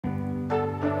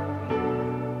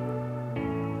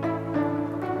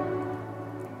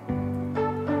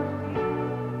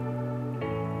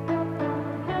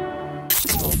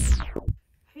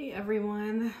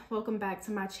everyone, welcome back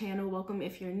to my channel. Welcome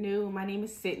if you're new. My name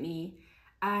is Sydney.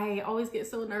 I always get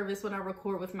so nervous when I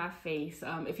record with my face.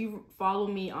 If you follow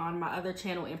me on my other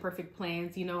channel, Imperfect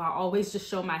Plans, you know I always just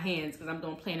show my hands because I'm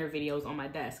doing planner videos on my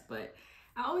desk, but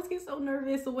I always get so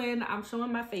nervous when I'm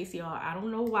showing my face, y'all. I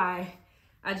don't know why.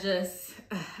 I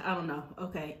don't know.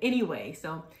 Okay, anyway,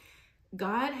 so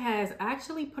God has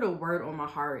actually put a word on my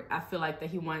heart. I feel like that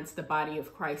he wants the body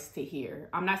of Christ to hear.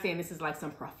 I'm not saying this is like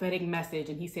some prophetic message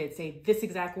and he said, say this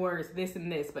exact words, this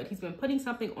and this, but he's been putting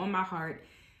something on my heart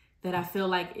that I feel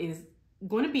like is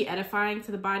going to be edifying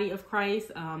to the body of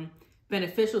Christ,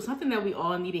 beneficial, something that we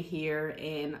all need to hear,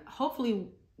 and hopefully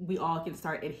we all can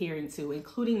start adhering to,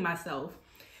 including myself.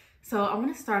 So I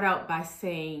want to start out by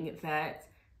saying that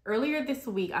earlier this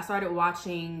week, I started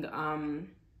watching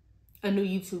a new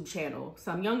YouTube channel.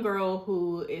 Some young girl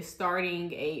who is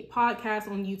starting a podcast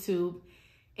on YouTube.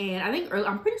 And I think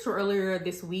I'm pretty sure earlier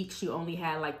this week, she only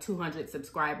had like 200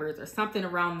 subscribers or something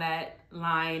around that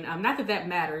line. Not that that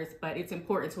matters, but it's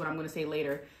important to what I'm going to say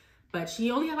later. But she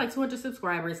only had like 200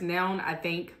 subscribers. Now I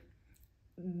think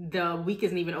the week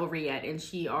isn't even over yet. And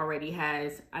she already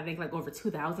has, I think like over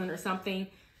 2,000 or something.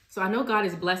 So I know God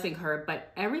is blessing her,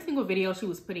 but every single video she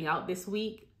was putting out this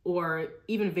week, or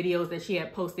even videos that she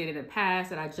had posted in the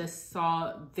past that I just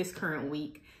saw this current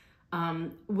week,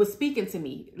 was speaking to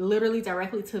me, literally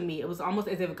directly to me. It was almost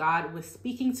as if God was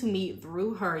speaking to me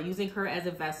through her, using her as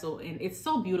a vessel. And it's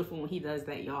so beautiful when he does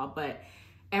that, y'all. But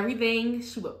everything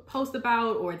she would post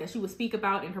about or that she would speak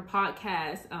about in her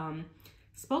podcast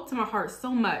spoke to my heart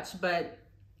so much. But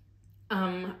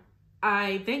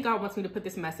I thank God wants me to put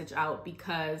this message out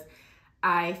because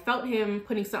I felt him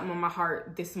putting something on my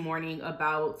heart this morning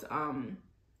about,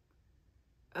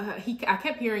 I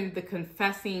kept hearing the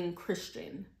confessing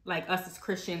Christian, like us as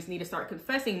Christians need to start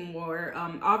confessing more,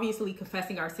 obviously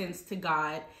confessing our sins to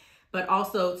God, but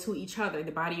also to each other,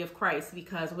 the body of Christ,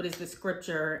 because what is the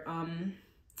scripture?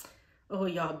 Oh,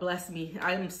 y'all bless me.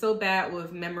 I am so bad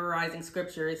with memorizing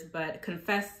scriptures, but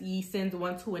confess ye sins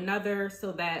one to another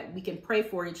so that we can pray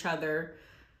for each other.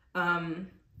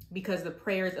 Because the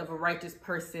prayers of a righteous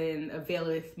person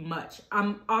availeth much.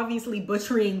 I'm obviously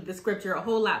butchering the scripture a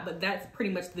whole lot, but that's pretty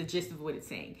much the gist of what it's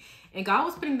saying. And God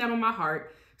was putting that on my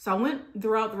heart. So I went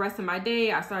throughout the rest of my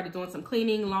day. I started doing some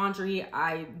cleaning, laundry.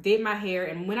 I did my hair.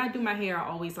 And when I do my hair, I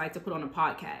always like to put on a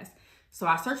podcast. So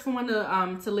I searched for one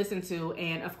to listen to.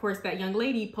 And of course, that young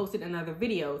lady posted another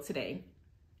video today.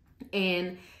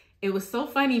 And it was so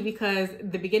funny because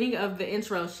the beginning of the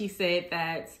intro, she said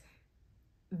that,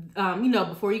 you know,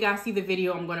 before you guys see the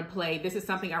video I'm going to play, this is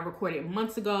something I recorded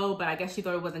months ago, but I guess she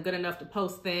thought it wasn't good enough to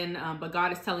post then. But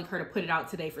God is telling her to put it out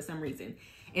today for some reason.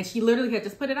 And she literally had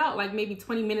just put it out like maybe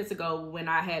 20 minutes ago when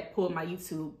I had pulled my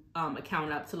YouTube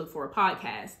account up to look for a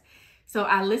podcast. So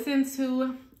I listened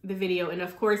to the video, and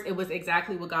of course it was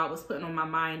exactly what God was putting on my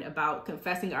mind about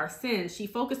confessing our sins. She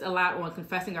focused a lot on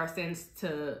confessing our sins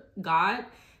to God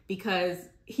because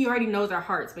he already knows our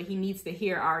hearts, but he needs to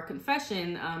hear our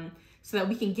confession so that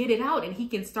we can get it out and he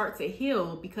can start to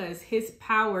heal, because his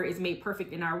power is made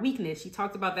perfect in our weakness. She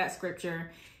talked about that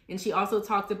scripture, and she also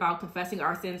talked about confessing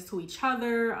our sins to each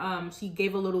other. She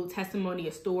gave a little testimony,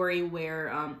 a story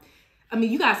where, I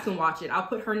mean, you guys can watch it. I'll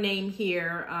put her name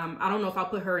here. I don't know if I'll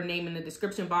put her name in the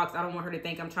description box. I don't want her to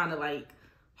think I'm trying to like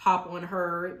hop on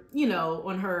her, you know,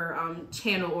 on her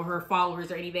channel or her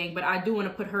followers or anything, but I do want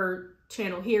to put her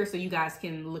channel here so you guys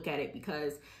can look at it,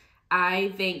 because I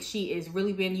think she is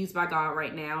really being used by God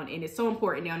right now. And it's so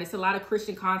important now. And it's a lot of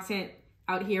Christian content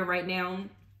out here right now.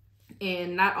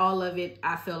 And not all of it,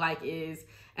 I feel like, is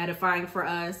edifying for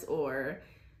us, or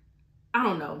I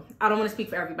don't know. I don't want to speak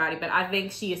for everybody, but I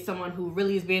think she is someone who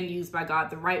really is being used by God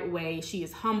the right way. She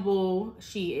is humble.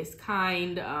 She is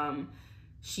kind.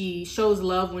 She shows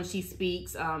love when she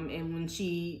speaks, and when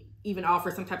she even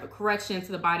offers some type of correction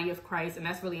to the body of Christ. And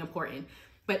that's really important.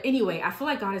 But anyway, I feel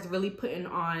like God is really putting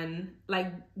on,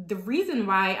 like, the reason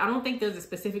why, I don't think there's a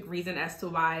specific reason as to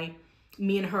why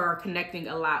me and her are connecting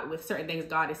a lot with certain things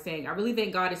God is saying. I really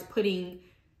think God is putting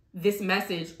this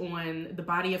message on the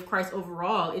body of Christ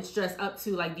overall. It's just up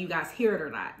to, like, do you guys hear it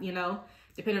or not, you know?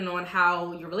 Depending on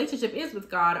how your relationship is with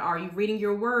God. Are you reading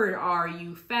your word? Are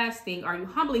you fasting? Are you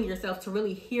humbling yourself to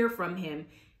really hear from him?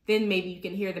 Then maybe you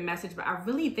can hear the message. But I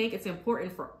really think it's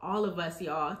important for all of us,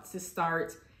 y'all, to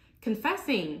start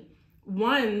confessing.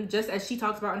 One, just as she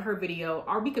talks about in her video,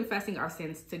 are we confessing our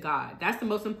sins to God? That's the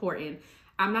most important.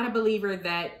 I'm not a believer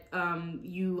that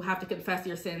you have to confess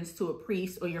your sins to a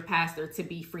priest or your pastor to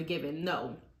be forgiven.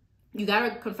 No, you got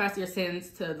to confess your sins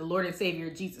to the Lord and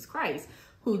Savior, Jesus Christ,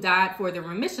 who died for the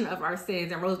remission of our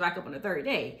sins and rose back up on the third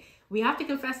day. We have to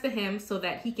confess to him so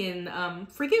that he can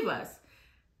forgive us.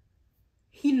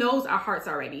 He knows our hearts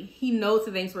already. He knows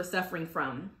the things we're suffering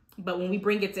from. But when we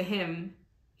bring it to him,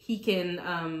 he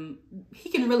can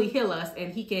really heal us,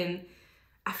 and he can,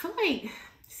 I feel like,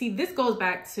 see, this goes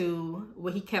back to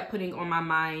what he kept putting on my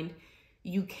mind.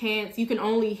 You can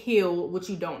only heal what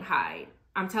you don't hide.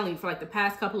 I'm telling you, for like the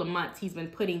past couple of months, he's been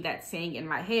putting that saying in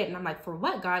my head. And I'm like, for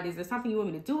what, God? Is there something you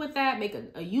want me to do with that? Make a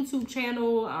YouTube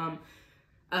channel,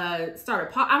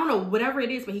 start I don't know, whatever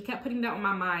it is, but he kept putting that on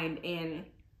my mind. And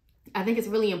I think it's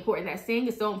really important. That saying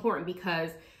is so important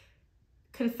because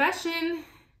confession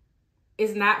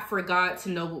is not for God to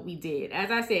know what we did.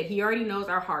 As I said, he already knows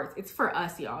our hearts. It's for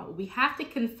us, y'all. We have to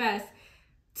confess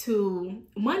to,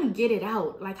 one, get it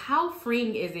out. Like, how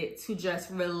freeing is it to just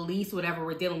release whatever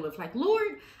we're dealing with? Like, Lord,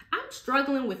 I'm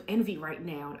struggling with envy right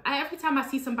now. Every time I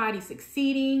see somebody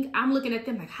succeeding, I'm looking at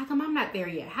them like, how come I'm not there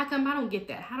yet? How come I don't get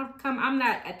that? How come I'm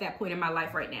not at that point in my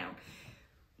life right now?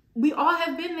 We all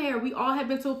have been there. We all have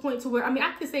been to a point to where, I mean,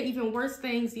 I could say even worse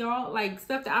things, y'all, like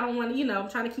stuff that I don't want to, I'm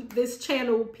trying to keep this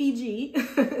channel PG,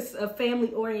 it's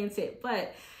family oriented,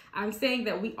 but I'm saying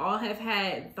that we all have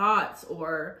had thoughts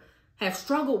or have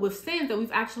struggled with sins that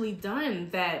we've actually done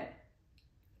that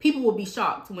people will be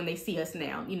shocked when they see us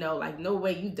now, like, no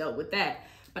way you dealt with that.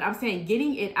 But I'm saying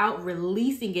getting it out,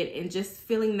 releasing it, and just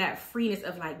feeling that freeness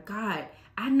of like, God,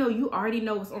 I know you already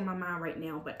know what's on my mind right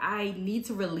now, but I need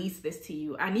to release this to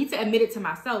you. I need to admit it to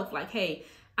myself. Like, hey,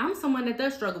 I'm someone that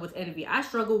does struggle with envy. I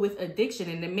struggle with addiction,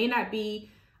 and it may not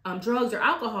be drugs or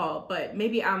alcohol, but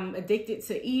maybe I'm addicted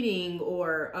to eating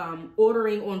or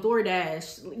ordering on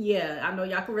DoorDash. Yeah, I know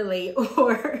y'all can relate.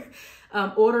 Or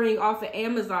ordering off of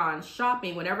Amazon,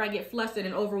 shopping. Whenever I get flustered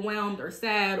and overwhelmed or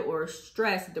sad or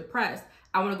stressed, depressed,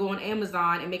 I want to go on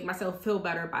Amazon and make myself feel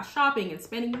better by shopping and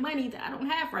spending money that I don't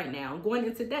have right now, going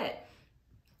into debt.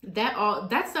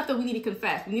 That's stuff that we need to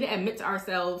confess. We need to admit to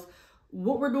ourselves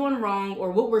what we're doing wrong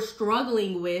or what we're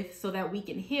struggling with so that we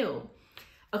can heal.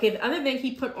 Okay, the other thing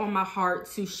he put on my heart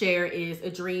to share is a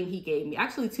dream he gave me.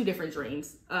 Actually, two different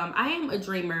dreams. I am a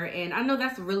dreamer, and I know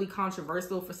that's really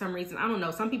controversial for some reason. I don't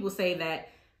know. Some people say that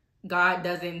God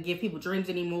doesn't give people dreams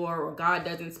anymore, or God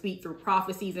doesn't speak through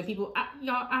prophecies, and people,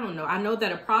 y'all, I don't know. I know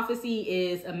that a prophecy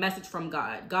is a message from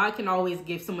God. God can always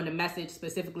give someone a message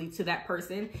specifically to that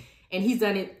person, and he's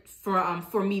done it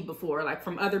for me before. Like,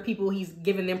 from other people, he's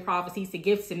given them prophecies to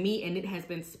give to me, and it has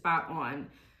been spot on.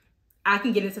 I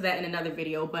can get into that in another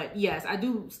video, but yes, I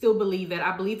do still believe that.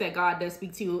 I believe that God does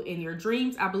speak to you in your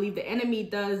dreams. I believe the enemy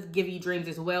does give you dreams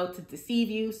as well to deceive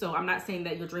you. So I'm not saying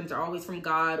that your dreams are always from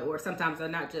God, or sometimes they're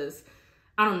not just,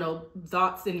 I don't know,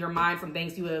 thoughts in your mind from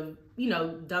things you have,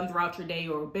 done throughout your day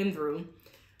or been through.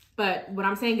 But what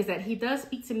I'm saying is that he does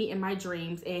speak to me in my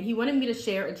dreams, and he wanted me to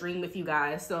share a dream with you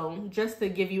guys. So just to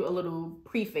give you a little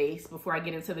preface before I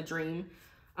get into the dream,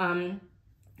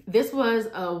 this was,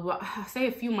 say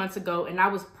a few months ago, and I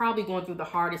was probably going through the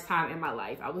hardest time in my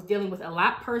life. I was dealing with a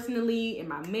lot personally, in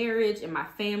my marriage, in my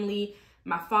family.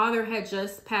 My father had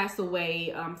just passed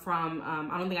away from,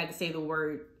 I don't think I can say the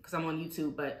word because I'm on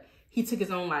YouTube, but he took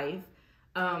his own life.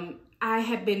 I'm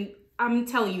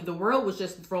telling you, the world was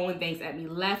just throwing things at me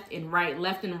left and right.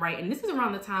 And this is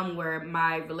around the time where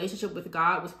my relationship with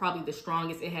God was probably the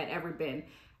strongest it had ever been.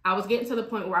 I was getting to the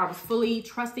point where I was fully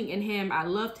trusting in him. I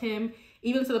loved him.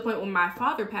 Even to the point when my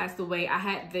father passed away, I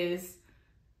had this,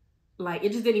 like,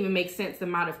 it just didn't even make sense, the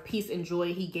amount of peace and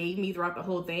joy he gave me throughout the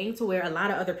whole thing, to where a lot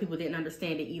of other people didn't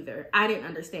understand it either. I didn't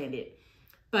understand it.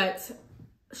 But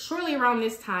shortly around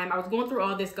this time, I was going through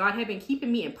all this. God had been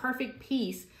keeping me in perfect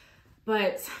peace.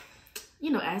 But,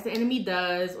 as the enemy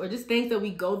does, or just things that we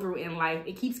go through in life,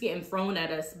 it keeps getting thrown at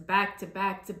us back to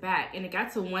back to back. And it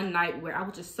got to one night where I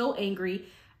was just so angry.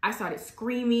 I started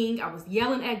screaming. I was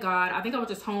yelling at God. I think I was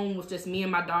just home with just me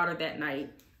and my daughter that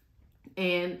night.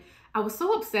 And I was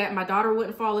so upset. My daughter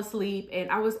wouldn't fall asleep.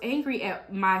 And I was angry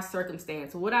at my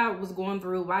circumstance, what I was going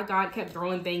through, why God kept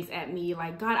throwing things at me.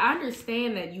 Like, God, I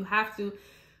understand that you have to,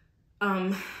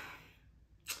 I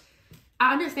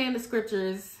understand the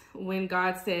scriptures when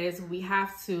God says we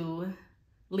have to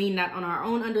lean not on our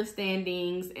own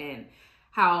understandings, and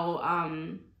how,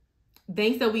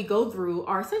 things that we go through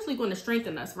are essentially going to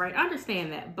strengthen us, right? I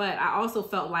understand that. But I also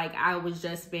felt like I was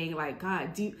just being like,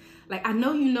 God, I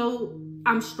know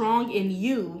I'm strong in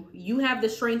you. You have the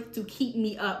strength to keep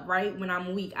me up, right? When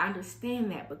I'm weak. I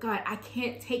understand that. But God, I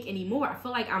can't take anymore. I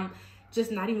feel like I'm just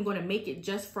not even going to make it,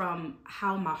 just from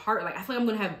how my heart, like, I feel like I'm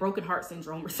going to have broken heart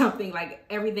syndrome or something, like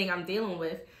everything I'm dealing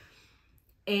with.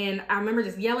 And I remember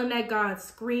just yelling at God,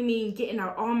 screaming, getting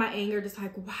out all my anger, just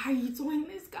like, why are you doing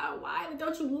this, God? Why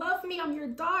don't you love me? I'm your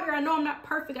daughter. I know I'm not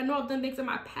perfect. I know I've done things in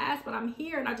my past, but I'm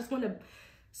here and I just want to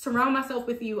surround myself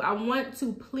with you. I want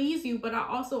to please you, but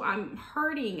I'm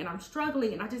hurting and I'm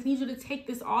struggling and I just need you to take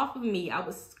this off of me. I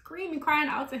was screaming, crying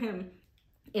out to him.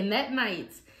 And that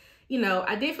night, you know,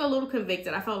 I did feel a little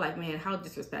convicted. I felt like, man, how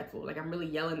disrespectful. Like, I'm really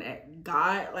yelling at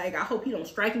God. Like, I hope he don't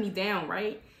strike me down,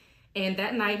 right? And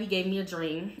that night he gave me a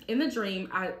dream. In the dream,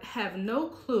 I have no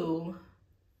clue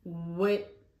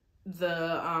what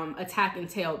the attack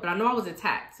entailed, but I know I was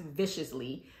attacked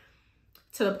viciously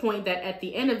to the point that at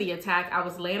the end of the attack, I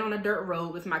was laying on a dirt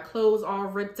road with my clothes all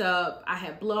ripped up. I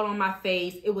had blood on my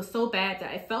face. It was so bad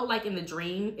that it felt like in the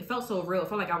dream, it felt so real. It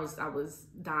felt like I was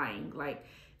dying. Like,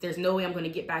 there's no way I'm going to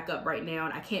get back up right now.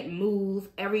 And I can't move.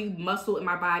 Every muscle in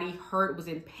my body hurt, was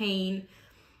in pain.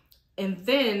 And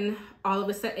then all of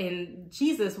a sudden,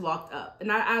 Jesus walked up.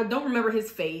 And I don't remember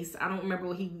his face. I don't remember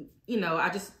what he, you know,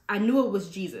 I knew it was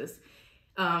Jesus.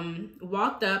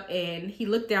 Walked up and he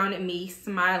looked down at me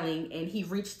smiling and he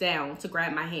reached down to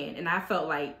grab my hand. And I felt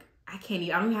like I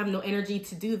don't have no energy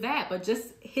to do that. But just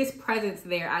his presence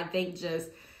there, I think just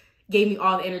gave me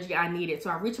all the energy I needed. So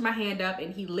I reached my hand up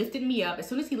and he lifted me up. As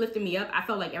soon as he lifted me up, I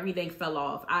felt like everything fell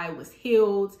off. I was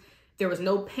healed. There was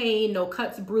no pain, no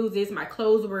cuts, bruises. My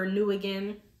clothes were new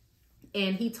again.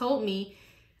 And he told me,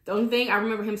 the only thing I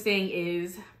remember him saying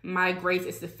is, my grace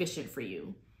is sufficient for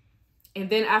you. And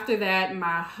then after that,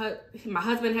 my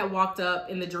husband had walked up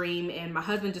in the dream and my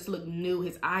husband just looked new.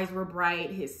 His eyes were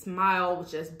bright. His smile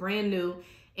was just brand new.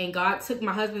 And God took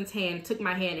my husband's hand, took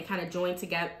my hand and kind of joined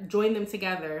them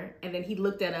together. And then he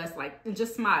looked at us like, and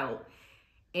just smiled.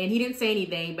 And he didn't say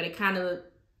anything, but it kind of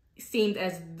seemed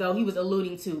as though he was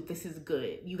alluding to, this is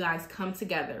good. You guys come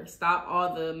together. Stop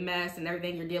all the mess and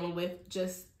everything you're dealing with.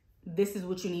 Just, this is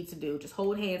what you need to do. Just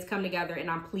hold hands, come together,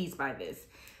 and I'm pleased by this.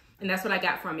 And that's what I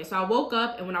got from it. So I woke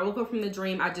up, and when I woke up from the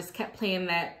dream, I just kept playing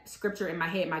that scripture in my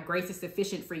head. My grace is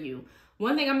sufficient for you.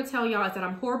 One thing I'm going to tell y'all is that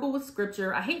I'm horrible with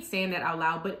scripture. I hate saying that out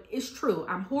loud, but it's true.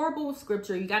 I'm horrible with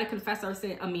scripture. You got to confess our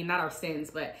sin. I mean, not our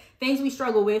sins, but things we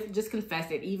struggle with, just confess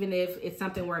it. Even if it's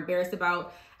something we're embarrassed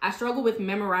about. I struggle with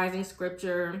memorizing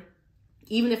scripture.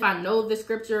 Even if I know the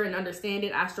scripture and understand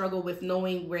it, I struggle with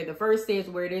knowing where the verse is,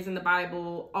 where it is in the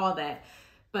Bible, all that.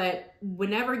 But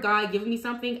whenever God gives me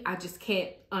something, I just can't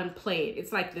unplay it.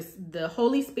 It's like this, the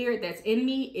Holy Spirit that's in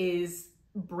me is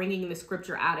bringing the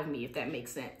scripture out of me, if that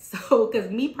makes sense. So,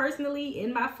 because me personally,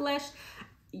 in my flesh,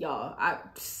 y'all,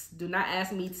 do not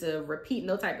ask me to repeat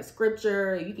no type of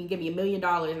scripture. You can give me $1 million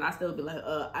and I still be like,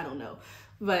 I don't know.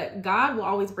 But God will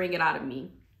always bring it out of me.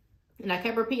 And I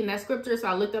kept repeating that scripture, so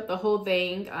I looked up the whole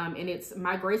thing, and it's,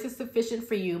 my grace is sufficient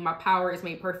for you. My power is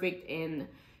made perfect in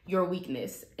your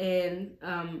weakness. And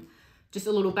just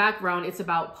a little background, it's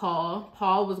about Paul.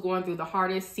 Paul was going through the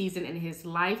hardest season in his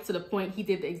life to the point he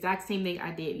did the exact same thing I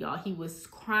did, y'all. He was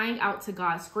crying out to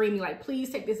God, screaming like,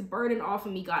 please take this burden off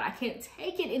of me, God. I can't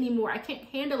take it anymore. I can't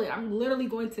handle it. I'm literally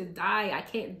going to die. I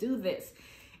can't do this.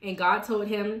 And God told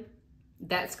him,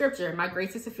 that scripture, my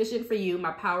grace is sufficient for you. My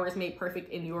power is made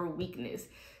perfect in your weakness.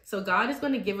 So God is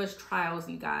going to give us trials,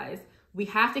 you guys. We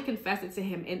have to confess it to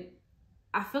him. And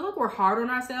I feel like we're hard on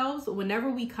ourselves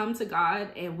whenever we come to God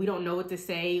and we don't know what to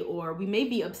say, or we may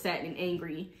be upset and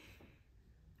angry.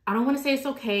 I don't want to say it's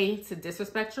okay to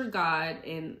disrespect your God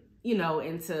and, you know,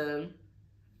 and to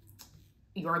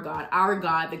your God, our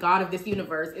God, the God of this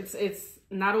universe. It's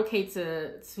not okay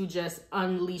to just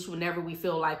unleash whenever we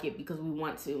feel like it because we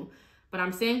want to. But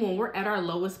I'm saying when we're at our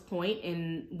lowest point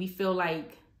and we feel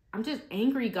like, I'm just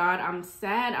angry, God, I'm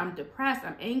sad, I'm depressed,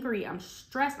 I'm angry, I'm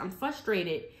stressed, I'm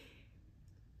frustrated.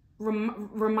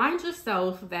 Remind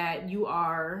yourself that you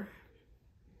are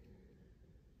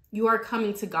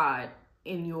coming to God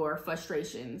in your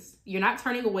frustrations. You're not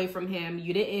turning away from him.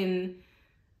 You didn't,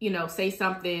 you know, say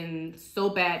something so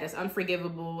bad that's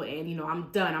unforgivable and, you know, I'm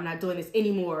done. I'm not doing this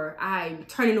anymore. I'm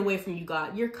turning away from you,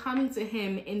 God. You're coming to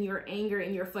him in your anger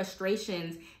and your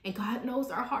frustrations, and God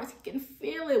knows our hearts. He can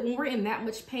feel it. When we're in that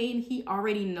much pain, he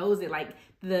already knows it. Like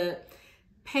the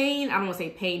pain, I don't want to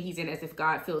say pain he's in as if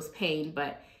God feels pain,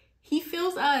 but he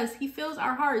feels us. He feels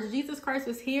our hearts. Jesus Christ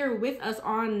was here with us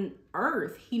on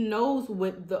earth. He knows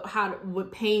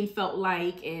what pain felt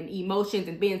like and emotions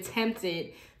and being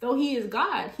tempted. Though he is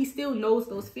God, he still knows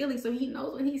those feelings. So he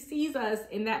knows when he sees us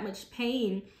in that much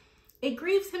pain, it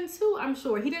grieves him too, I'm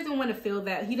sure. He doesn't want to feel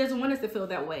that. He doesn't want us to feel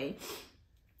that way.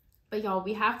 But y'all,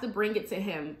 we have to bring it to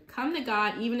him. Come to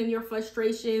God, even in your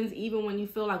frustrations, even when you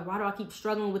feel like, why do I keep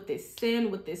struggling with this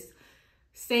sin, with this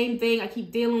same thing I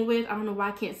keep dealing with? I don't know why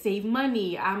I can't save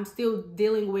money. I'm still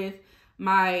dealing with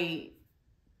my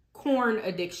corn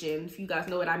addiction, if you guys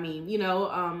know what I mean, you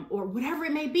know, or whatever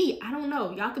it may be. I don't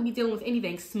know. Y'all could be dealing with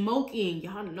anything. Smoking,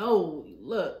 y'all know,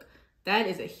 look, that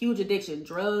is a huge addiction.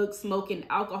 Drugs, smoking,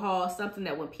 alcohol, something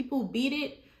that when people beat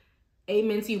it,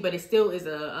 amen to you, but it still is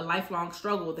a lifelong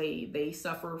struggle they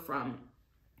suffer from.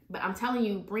 But I'm telling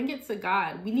you, bring it to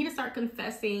God. We need to start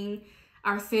confessing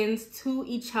our sins to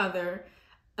each other.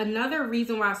 Another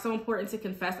reason why it's so important to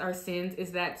confess our sins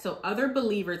is that so other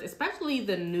believers, especially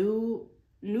the new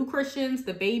Christians,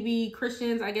 the baby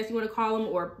Christians, I guess you want to call them,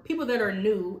 or people that are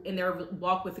new in their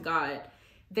walk with God,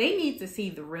 they need to see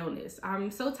the realness. I'm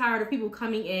so tired of people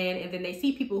coming in and then they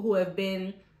see people who have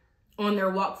been on their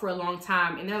walk for a long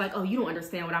time and they're like, oh, you don't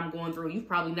understand what I'm going through. You've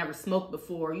probably never smoked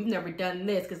before. You've never done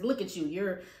this because look at you.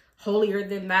 You're holier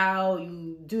than thou.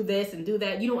 You do this and do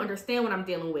that. You don't understand what I'm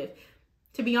dealing with.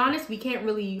 To be honest, we can't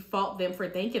really fault them for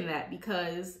thinking that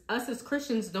because us as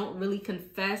Christians don't really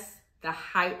confess the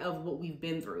height of what we've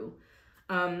been through.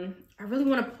 I really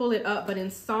want to pull it up, but in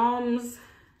Psalms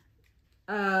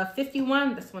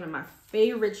 51, that's one of my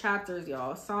favorite chapters,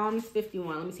 y'all. Psalms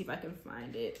 51. Let me see if I can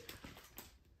find it.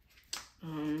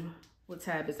 What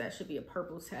tab is that? Should be a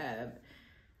purple tab.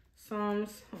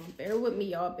 Psalms, bear with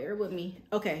me, y'all, bear with me.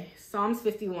 Okay, Psalms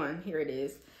 51, here it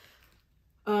is.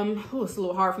 It's a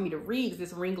little hard for me to read because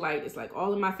this ring light is like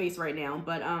all in my face right now.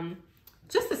 But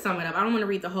just to sum it up, I don't want to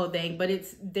read the whole thing, but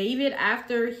it's David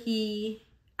after the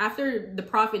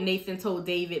prophet Nathan told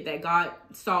David that God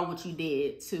saw what you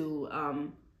did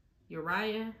to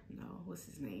Uriah. No, what's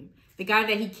his name? The guy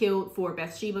that he killed for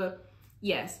Bathsheba.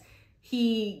 Yes.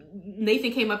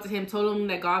 Nathan came up to him, told him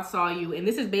that God saw you. And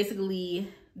this is basically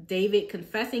David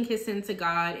confessing his sin to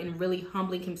God and really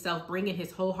humbling himself, bringing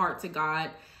his whole heart to God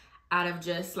out of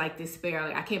just like despair.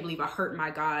 Like, I can't believe I hurt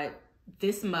my God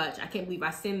this much. I can't believe I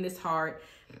sinned this hard.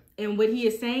 And what he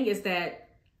is saying is that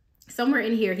somewhere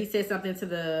in here, he says something to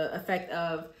the effect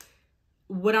of,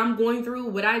 what I'm going through,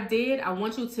 what I did, I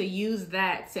want you to use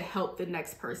that to help the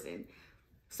next person.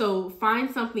 So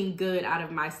find something good out of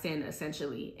my sin,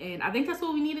 essentially. And I think that's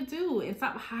what we need to do and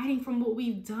stop hiding from what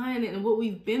we've done and what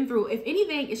we've been through. If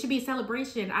anything, it should be a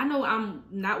celebration. I know I'm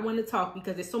not one to talk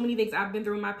because there's so many things I've been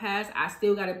through in my past. I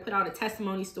still got to put out a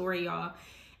testimony story, y'all.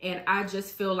 And I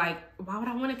just feel like, why would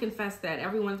I want to confess that?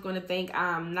 Everyone's going to think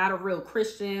I'm not a real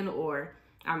Christian or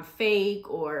I'm fake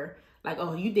or like,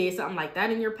 oh, you did something like that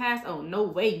in your past. Oh, no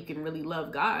way you can really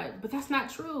love God. But that's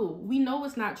not true. We know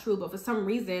it's not true. But for some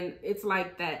reason, it's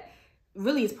like that.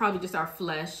 Really, it's probably just our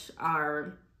flesh,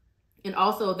 and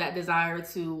also that desire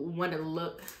to want to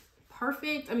look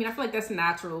perfect. I mean, I feel like that's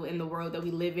natural in the world that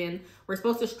we live in. We're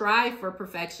supposed to strive for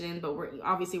perfection, but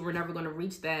we're never going to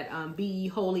reach that. Be ye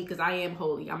holy because I am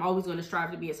holy. I'm always going to strive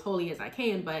to be as holy as I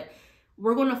can, but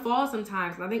we're going to fall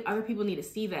sometimes. And I think other people need to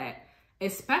see that.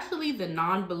 Especially the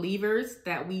non-believers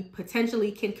that we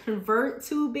potentially can convert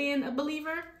to being a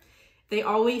believer. They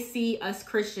always see us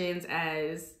Christians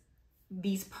as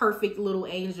these perfect little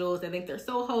angels. They think they're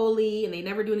so holy and they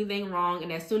never do anything wrong.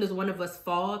 And as soon as one of us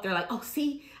fall, they're like, oh,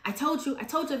 see, I told you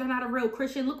they're not a real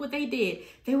Christian. Look what they did.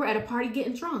 They were at a party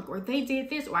getting drunk, or they did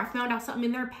this, or I found out something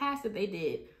in their past that they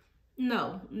did.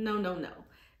 No.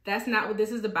 That's not what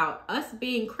this is about. Us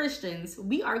being Christians,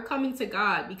 we are coming to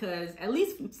God because, at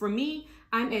least for me,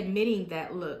 I'm admitting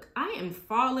that, look, I am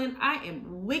fallen. I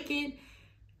am wicked.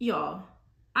 Y'all,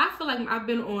 I feel like I've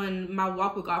been on my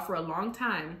walk with God for a long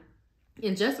time.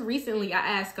 And just recently, I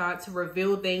asked God to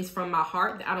reveal things from my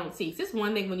heart that I don't see. It's just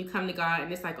one thing when you come to God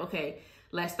and it's like, okay,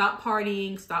 let's stop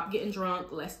partying, stop getting drunk,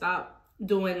 let's stop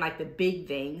doing like the big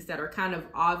things that are kind of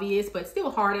obvious, but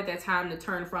still hard at that time to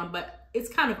turn from. But it's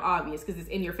kind of obvious because it's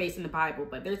in your face in the Bible.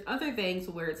 But there's other things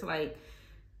where it's like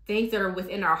things that are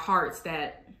within our hearts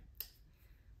that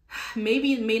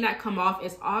maybe it may not come off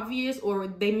as obvious, or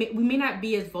we may not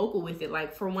be as vocal with it.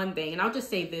 Like, for one thing, and I'll just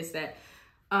say this, that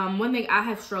one thing I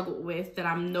have struggled with that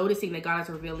I'm noticing that God is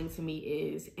revealing to me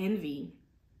is envy.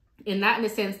 And not in the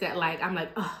sense that like, I'm like,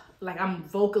 ugh, like I'm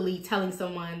vocally telling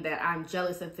someone that I'm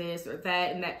jealous of this or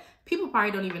that, and that people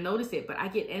probably don't even notice it, but I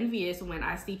get envious when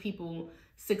I see people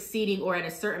succeeding or at a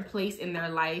certain place in their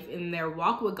life, in their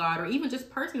walk with God, or even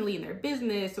just personally in their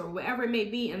business or whatever it may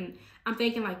be. And I'm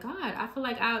thinking like, God, I feel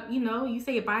like you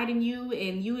say abide in you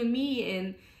and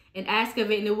me and ask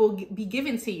of it and it will be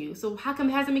given to you. So how come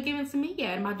it hasn't been given to me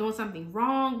yet? Am I doing something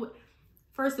wrong?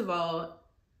 First of all,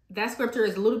 that scripture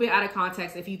is a little bit out of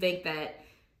context if you think that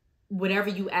whatever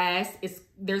you ask,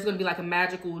 there's going to be like a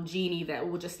magical genie that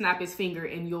will just snap his finger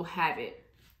and you'll have it.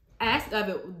 Ask of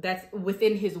it that's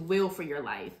within his will for your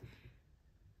life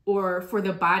or for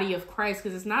the body of Christ,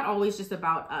 because it's not always just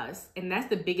about us. And that's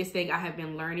the biggest thing I have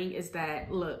been learning is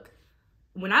that, look,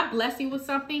 when I bless you with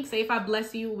something, say if I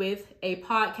bless you with a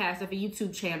podcast, of a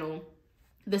YouTube channel,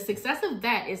 the success of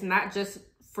that is not just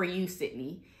for you,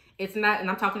 Sydney. It's not, and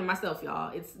I'm talking to myself,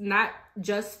 y'all. It's not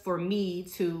just for me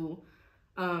to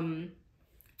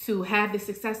have this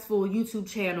successful YouTube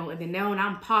channel, and then now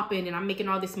I'm popping and I'm making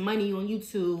all this money on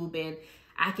YouTube and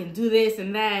I can do this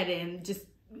and that and just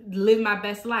live my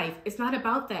best life. It's not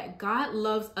about that. God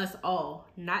loves us all,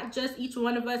 not just each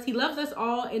one of us. He loves us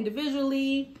all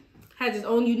individually, has his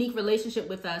own unique relationship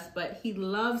with us, but he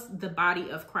loves the body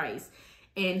of Christ.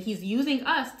 And he's using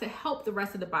us to help the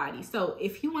rest of the body. So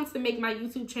if he wants to make my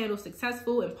YouTube channel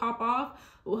successful and pop off,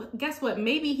 well, guess what?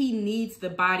 Maybe he needs the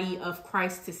body of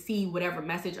Christ to see whatever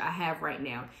message I have right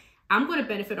now. I'm going to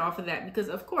benefit off of that because,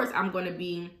 of course, I'm going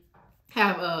to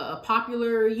have a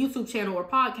popular YouTube channel or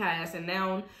podcast, and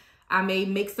now I may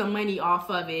make some money off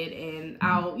of it, and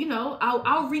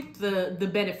I'll reap the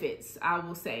benefits, I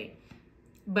will say.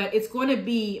 But it's going to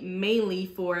be mainly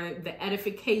for the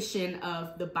edification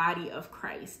of the body of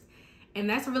Christ. And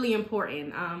that's really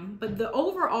important. But the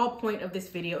overall point of this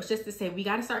video is just to say we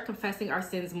got to start confessing our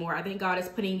sins more. I think God is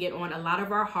putting it on a lot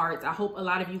of our hearts. I hope a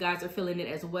lot of you guys are feeling it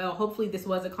as well. Hopefully this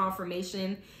was a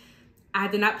confirmation. I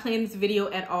did not plan this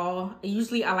video at all.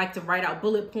 Usually I like to write out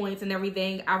bullet points and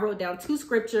everything. I wrote down 2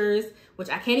 scriptures, which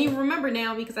I can't even remember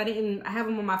now because I have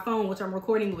them on my phone, which I'm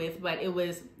recording with, but it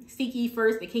was seek ye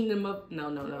first the kingdom of,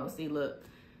 no. See, look,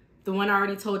 the one I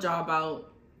already told y'all about.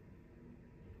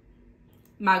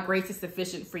 My grace is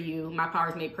sufficient for you. My power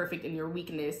is made perfect in your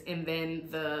weakness. And then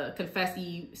the confess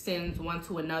ye sins one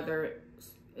to another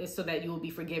so that you will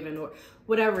be forgiven, or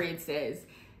whatever it says.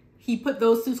 He put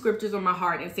those 2 scriptures on my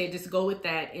heart and said, just go with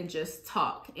that and just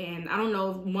talk. And I don't know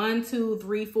if 1, 2,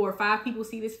 3, 4, 5 people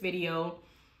see this video.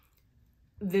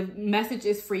 The message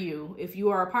is for you. If you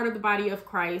are a part of the body of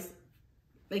Christ,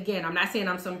 again, I'm not saying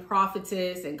I'm some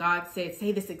prophetess and God said,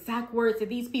 say this exact word to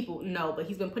these people. No, but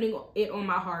he's been putting it on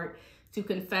my heart to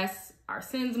confess our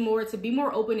sins more, to be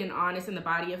more open and honest in the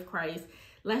body of Christ.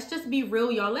 Let's just be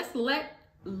real, y'all. Let's let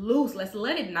loose. Let's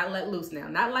let it not let loose now.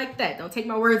 Not like that. Don't take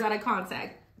my words out of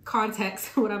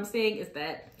context. What I'm saying is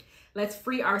that let's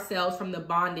free ourselves from the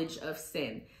bondage of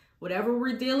sin. Whatever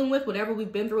we're dealing with, whatever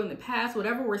we've been through in the past,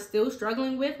 whatever we're still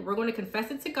struggling with, we're going to confess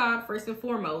it to God first and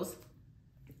foremost.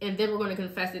 And then we're going to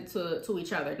confess it to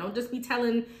each other. Don't just be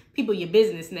telling people your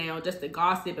business now just to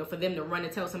gossip or for them to run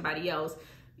and tell somebody else.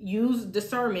 Use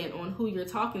discernment on who you're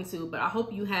talking to. But I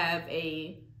hope you have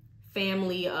a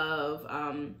family of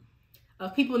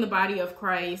people in the body of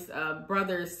Christ,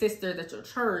 brothers, sisters at your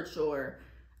church, or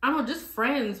I don't know, just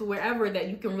friends, wherever, that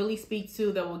you can really speak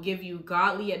to, that will give you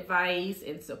godly advice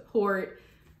and support.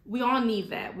 We all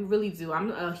need that. We really do. I'm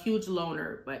a huge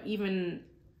loner, but even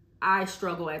I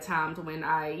struggle at times when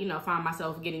I, find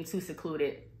myself getting too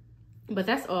secluded. But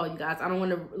that's all, you guys. I don't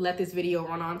want to let this video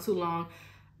run on too long.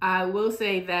 I will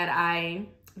say that I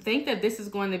think that this is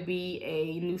going to be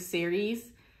a new series.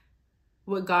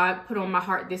 What God put on my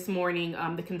heart this morning,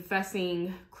 the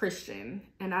Confessing Christian.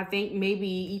 And I think maybe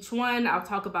each one I'll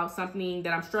talk about something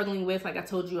that I'm struggling with. Like I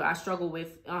told you, I struggle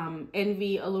with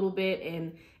envy a little bit.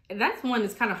 And that's one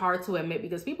that's kind of hard to admit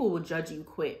because people will judge you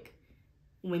quick.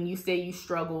 When you say you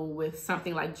struggle with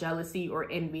something like jealousy or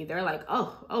envy, they're like,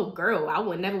 oh girl, I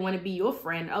would never want to be your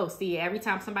friend. Oh, see, every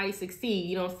time somebody succeeds,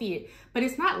 you don't see it. But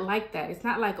it's not like that. It's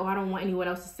not like, oh, I don't want anyone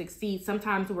else to succeed.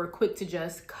 Sometimes we're quick to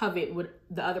just covet what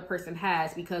the other person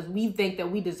has because we think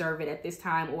that we deserve it at this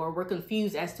time, or we're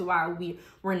confused as to why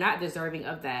we're not deserving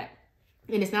of that.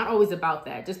 And it's not always about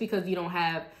that. Just because you don't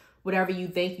have whatever you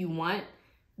think you want,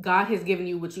 God has given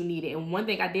you what you needed. And one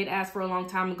thing I did ask for a long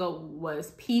time ago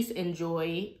was peace and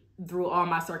joy through all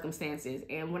my circumstances.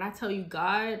 And when I tell you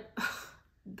God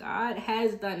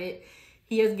has done it,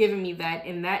 he has given me that.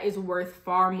 And that is worth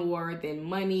far more than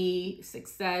money,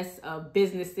 success of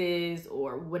businesses,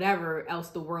 or whatever else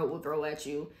the world will throw at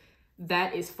you.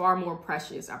 That is far more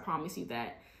precious. I promise you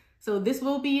that. So this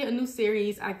will be a new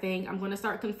series. I think I'm going to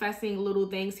start confessing little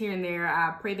things here and there. I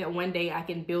pray that one day I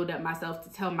can build up myself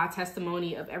to tell my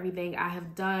testimony of everything I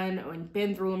have done and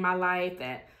been through in my life,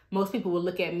 that most people will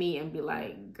look at me and be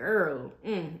like, girl,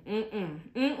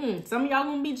 Some of y'all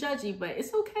gonna be judgy, but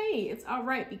it's okay. It's all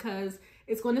right, because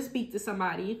it's going to speak to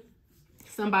somebody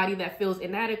that feels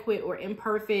inadequate or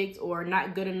imperfect or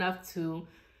not good enough to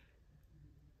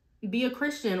be a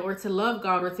Christian or to love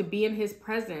God or to be in his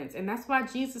presence. And that's why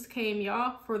Jesus came,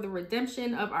 y'all, for the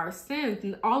redemption of our sins.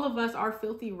 And all of us are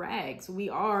filthy rags. We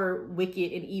are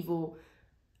wicked and evil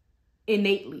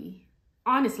innately.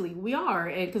 Honestly, we are.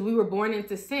 And because we were born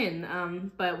into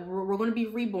sin, but we're going to be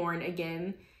reborn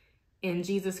again in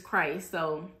Jesus Christ.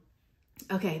 So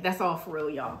Okay, that's all for real,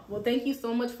 y'all. Well, thank you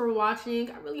so much for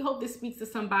watching. I really hope this speaks to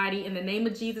somebody. In the name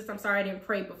of Jesus, I'm sorry I didn't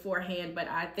pray beforehand, but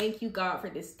I thank you, God, for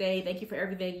this day. Thank you for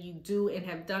everything you do and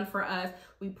have done for us.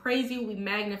 We praise you, we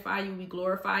magnify you, we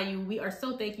glorify you. We are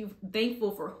so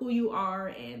thankful for who you are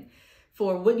and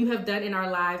for what you have done in our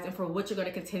lives and for what you're going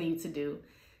to continue to do.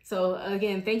 So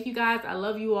again, thank you guys. I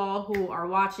love you all who are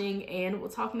watching, and we'll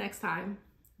talk next time.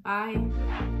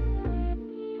 Bye.